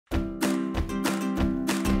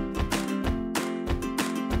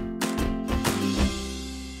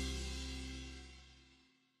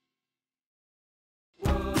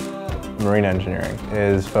Marine engineering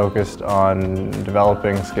is focused on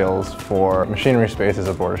developing skills for machinery spaces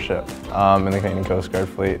aboard a ship in the Canadian Coast Guard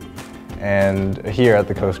fleet. And here at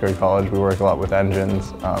the Coast Guard College, we work a lot with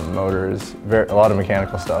engines, motors, a lot of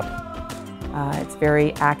mechanical stuff. It's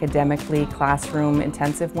very academically classroom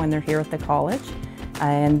intensive when they're here at the college.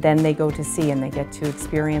 And then they go to sea and they get to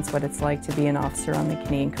experience what it's like to be an officer on the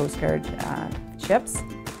Canadian Coast Guard ships.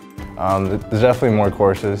 There's definitely more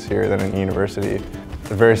courses here than in university.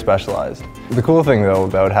 They're very specialized. The cool thing though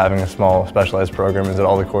about having a small specialized program is that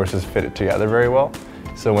all the courses fit it together very well.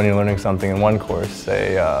 So when you're learning something in one course,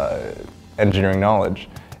 say engineering knowledge,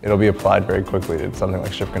 it'll be applied very quickly to something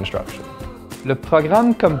like ship construction. Le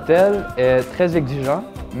programme comme tel est très exigeant,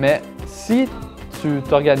 mais si tu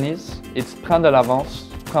t'organises et tu te prends de l'avance,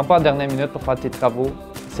 tu ne prends pas la dernière minute pour faire tes travaux,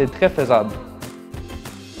 c'est très faisable.